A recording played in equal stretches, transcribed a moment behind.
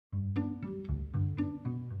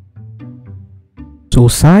So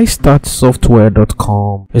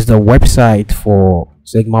SigmaPlot.com is the website for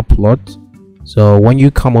SigmaPlot. So when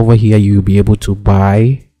you come over here, you'll be able to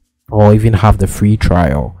buy or even have the free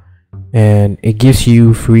trial, and it gives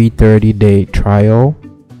you free 30-day trial.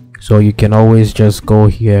 So you can always just go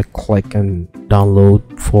here, click and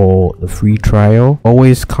download for the free trial.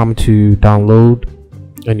 Always come to download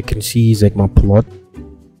and you can see SigmaPlot.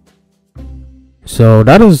 So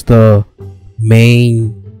that is the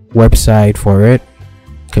main website for it.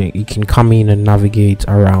 You can come in and navigate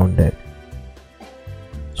around it.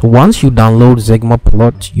 So once you download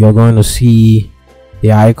SigmaPlot, you're going to see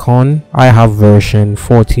the icon. I have version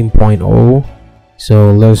 14.0,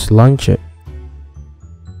 so let's launch it.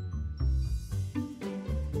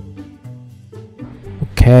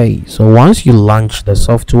 Okay, so once you launch the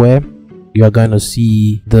software, you're going to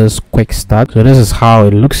see this quick start. So this is how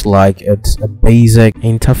it looks like. It's a basic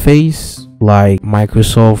interface like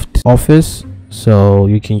Microsoft Office. So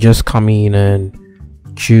you can just come in and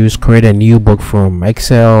choose create a new book from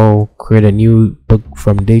Excel, create a new book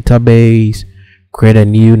from database, create a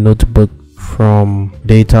new notebook from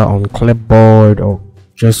data on clipboard, or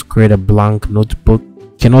just create a blank notebook.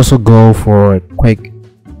 You can also go for a quick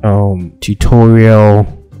tutorial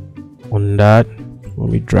on that. Let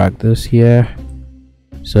me drag this here,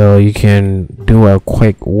 so you can do a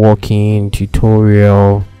quick walk-in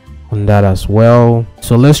tutorial on that as well.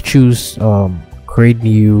 So let's choose create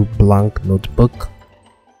new blank notebook.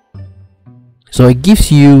 So it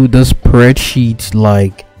gives you the spreadsheet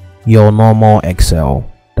like your normal Excel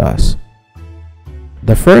does.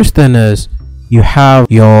 The first thing is you have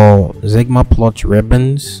your SigmaPlot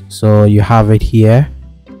ribbons. So you have it here,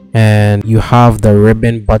 and you have the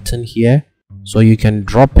ribbon button here, so you can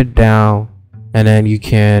drop it down and then you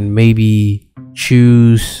can maybe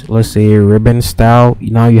choose, let's say, ribbon style.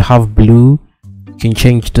 Now you have blue, you can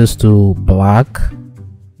change this to black,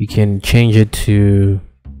 you can change it to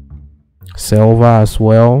silver as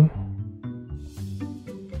well,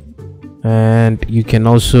 and you can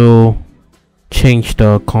also change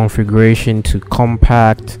the configuration to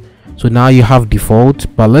compact. So now you have default,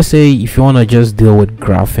 but let's say if you want to just deal with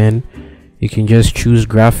graphing, you can just choose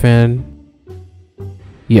graphing.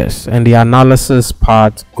 Yes, and the analysis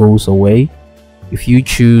part goes away. If you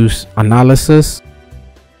choose analysis,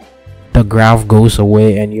 the graph goes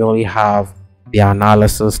away and you only have the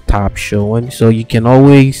analysis tab showing. So you can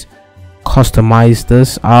always customize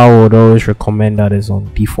this. I would always recommend that it's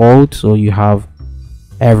on default, so you have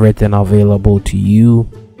everything available to you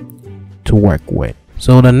to work with.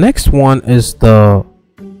 So the next one is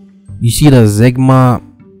you see the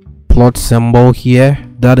SigmaPlot symbol here.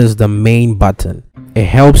 That is the main button. It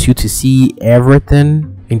helps you to see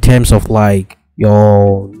everything in terms of like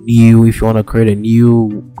your new, if you want to create a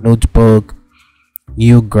new notebook,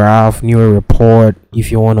 new graph, new report,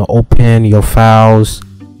 if you want to open your files,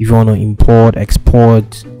 if you want to import,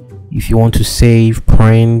 export, if you want to save,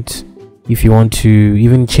 print, if you want to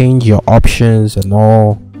even change your options and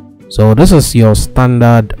all. So this is your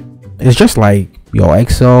standard. It's just like your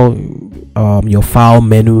Excel, your file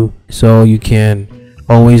menu. So you can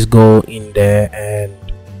always go in there and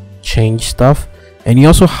change stuff. And you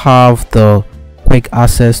also have the quick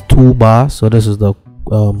access toolbar. So this is the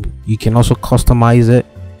you can also customize it.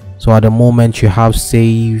 So at the moment you have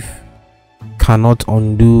save, cannot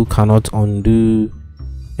undo,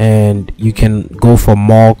 and you can go for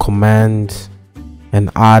more commands and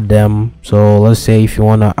add them. So let's say if you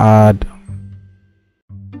want to add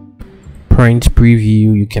print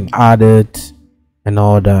preview, you can add it and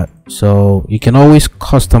all that. So you can always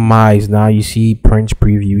customize. Now you see print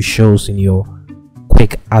preview shows in your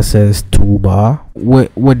quick access toolbar.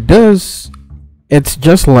 With this, it's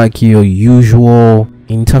just like your usual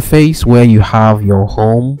interface where you have your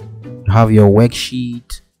home, you have your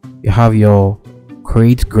worksheet, you have your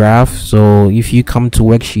create graph. So if you come to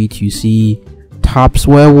worksheet, you see tabs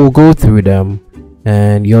where we'll go through them,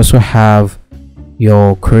 and you also have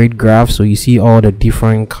your create graph. So you see all the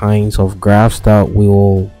different kinds of graphs that we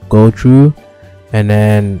will go through, and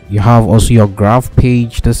then you have also your graph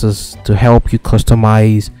page. This is to help you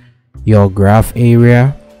customize your graph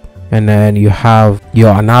area. And then you have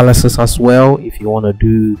your analysis as well, if you want to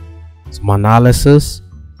do some analysis,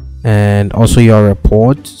 and also your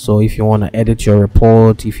report. So if you want to edit your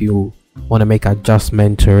report, if you want to make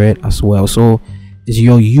adjustment to it as well. So it's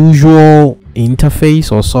your usual interface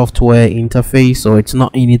or software interface, so it's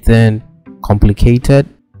not anything complicated.